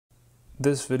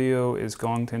This video is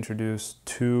going to introduce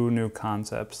two new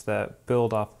concepts that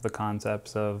build off of the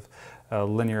concepts of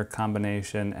linear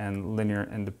combination and linear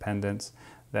independence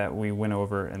that we went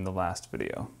over in the last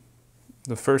video.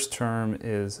 The first term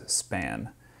is span.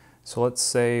 So let's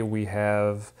say we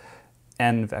have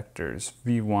n vectors,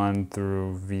 v1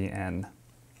 through vn.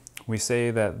 We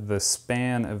say that the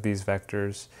span of these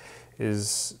vectors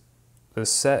is the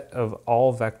set of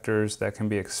all vectors that can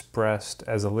be expressed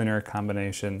as a linear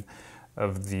combination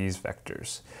of these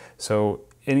vectors. So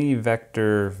any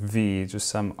vector v, just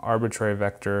some arbitrary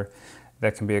vector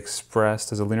that can be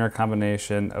expressed as a linear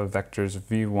combination of vectors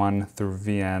v1 through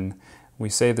vn, we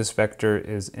say this vector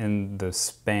is in the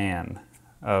span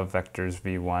of vectors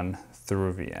v1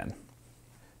 through vn.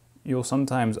 You'll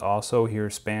sometimes also hear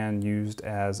span used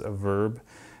as a verb.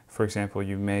 For example,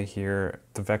 you may hear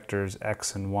the vectors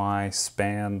x and y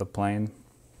span the plane.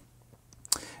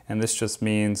 And this just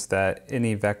means that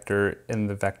any vector in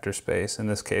the vector space, in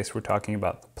this case we're talking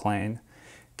about the plane,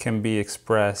 can be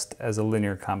expressed as a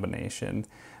linear combination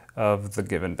of the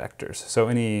given vectors. So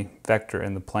any vector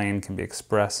in the plane can be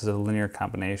expressed as a linear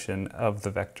combination of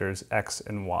the vectors x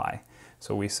and y.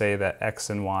 So we say that x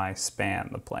and y span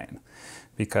the plane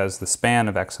because the span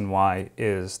of x and y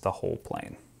is the whole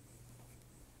plane.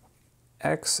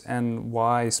 X and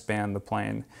y span the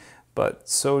plane, but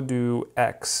so do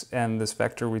x and this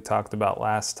vector we talked about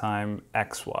last time,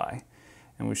 xy.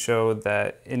 And we showed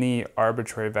that any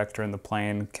arbitrary vector in the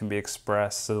plane can be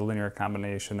expressed as a linear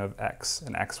combination of x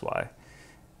and xy.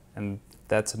 And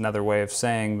that's another way of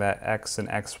saying that x and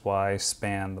xy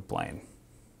span the plane.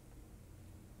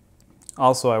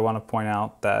 Also, I want to point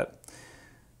out that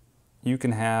you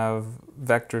can have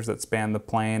vectors that span the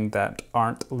plane that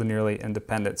aren't linearly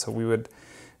independent. So we would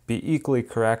be equally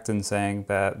correct in saying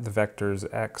that the vectors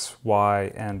x,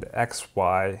 y, and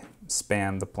xy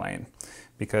span the plane,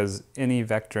 because any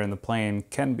vector in the plane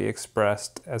can be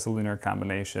expressed as a linear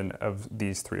combination of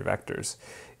these three vectors,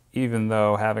 even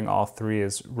though having all three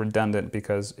is redundant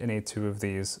because any two of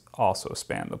these also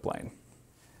span the plane.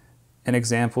 An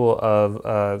example of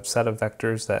a set of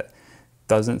vectors that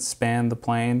doesn't span the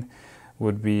plane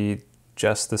would be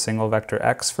just the single vector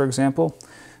x, for example,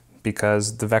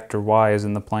 because the vector y is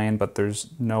in the plane, but there's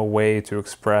no way to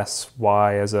express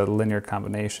y as a linear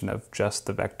combination of just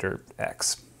the vector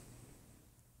x.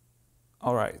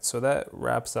 All right, so that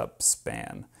wraps up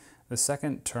span. The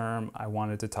second term I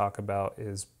wanted to talk about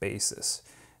is basis.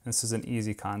 This is an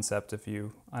easy concept if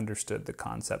you understood the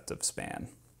concept of span.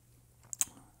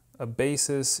 A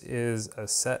basis is a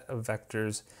set of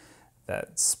vectors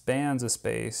that spans a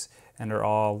space and are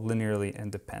all linearly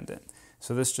independent.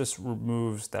 So this just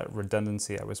removes that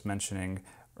redundancy I was mentioning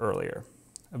earlier.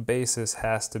 A basis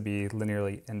has to be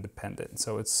linearly independent.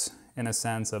 So it's, in a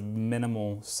sense, a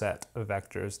minimal set of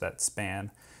vectors that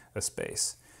span a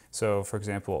space. So for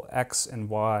example, x and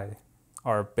y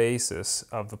are basis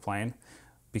of the plane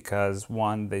because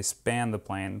one, they span the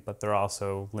plane, but they're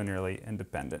also linearly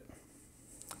independent.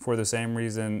 For the same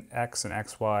reason, x and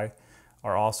xy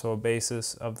are also a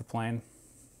basis of the plane,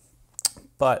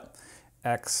 but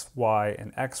x, y,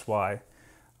 and xy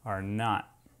are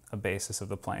not a basis of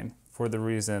the plane for the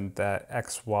reason that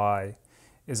xy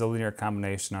is a linear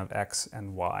combination of x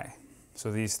and y.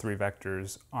 So these three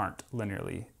vectors aren't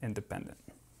linearly independent.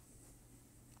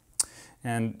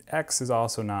 And x is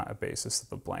also not a basis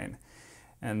of the plane.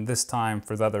 And this time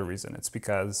for the other reason, it's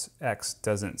because x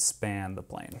doesn't span the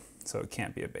plane, so it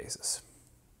can't be a basis.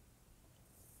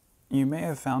 You may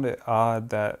have found it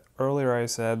odd that earlier I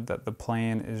said that the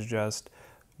plane is just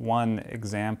one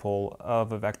example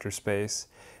of a vector space,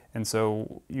 and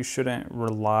so you shouldn't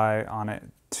rely on it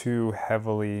too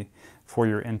heavily for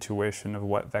your intuition of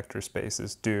what vector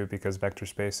spaces do, because vector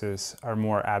spaces are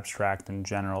more abstract and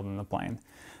general than the plane.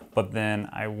 But then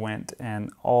I went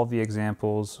and all the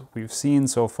examples we've seen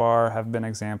so far have been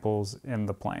examples in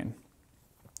the plane.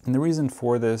 And the reason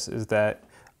for this is that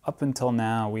up until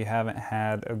now, we haven't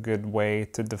had a good way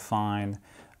to define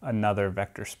another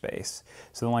vector space.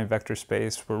 So the only vector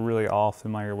space we're really all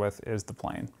familiar with is the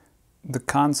plane. The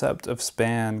concept of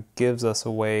span gives us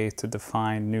a way to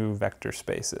define new vector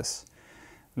spaces.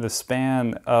 The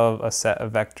span of a set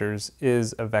of vectors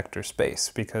is a vector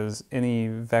space because any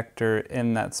vector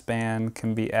in that span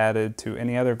can be added to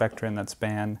any other vector in that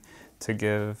span to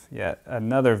give yet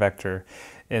another vector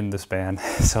in the span.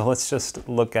 So let's just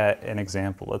look at an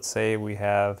example. Let's say we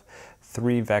have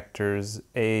three vectors,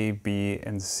 A, B,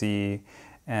 and C,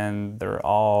 and they're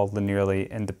all linearly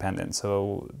independent.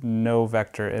 So no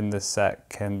vector in this set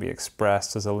can be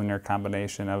expressed as a linear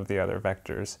combination of the other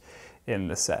vectors in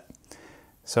the set.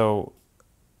 So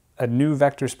a new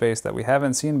vector space that we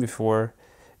haven't seen before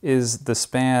is the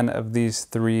span of these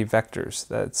three vectors.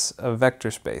 That's a vector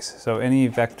space. So any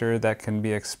vector that can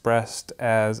be expressed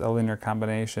as a linear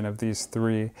combination of these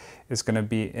three is going to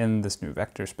be in this new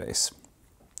vector space.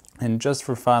 And just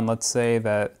for fun, let's say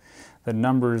that the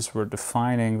numbers we're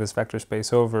defining this vector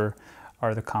space over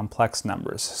are the complex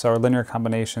numbers. So our linear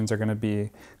combinations are going to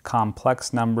be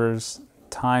complex numbers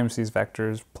times these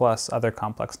vectors plus other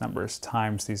complex numbers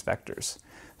times these vectors.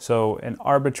 So an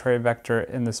arbitrary vector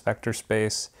in this vector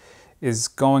space is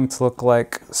going to look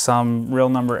like some real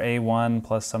number a1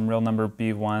 plus some real number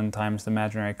b1 times the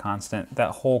imaginary constant,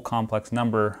 that whole complex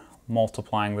number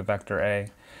multiplying the vector a,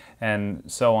 and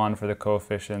so on for the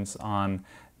coefficients on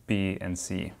b and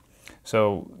c.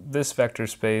 So this vector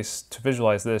space, to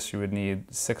visualize this, you would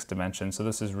need 6 dimensions. So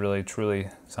this is really truly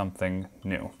something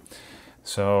new.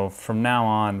 So from now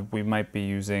on, we might be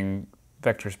using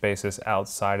vector spaces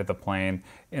outside of the plane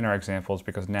in our examples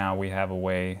because now we have a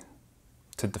way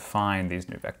to define these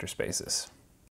new vector spaces.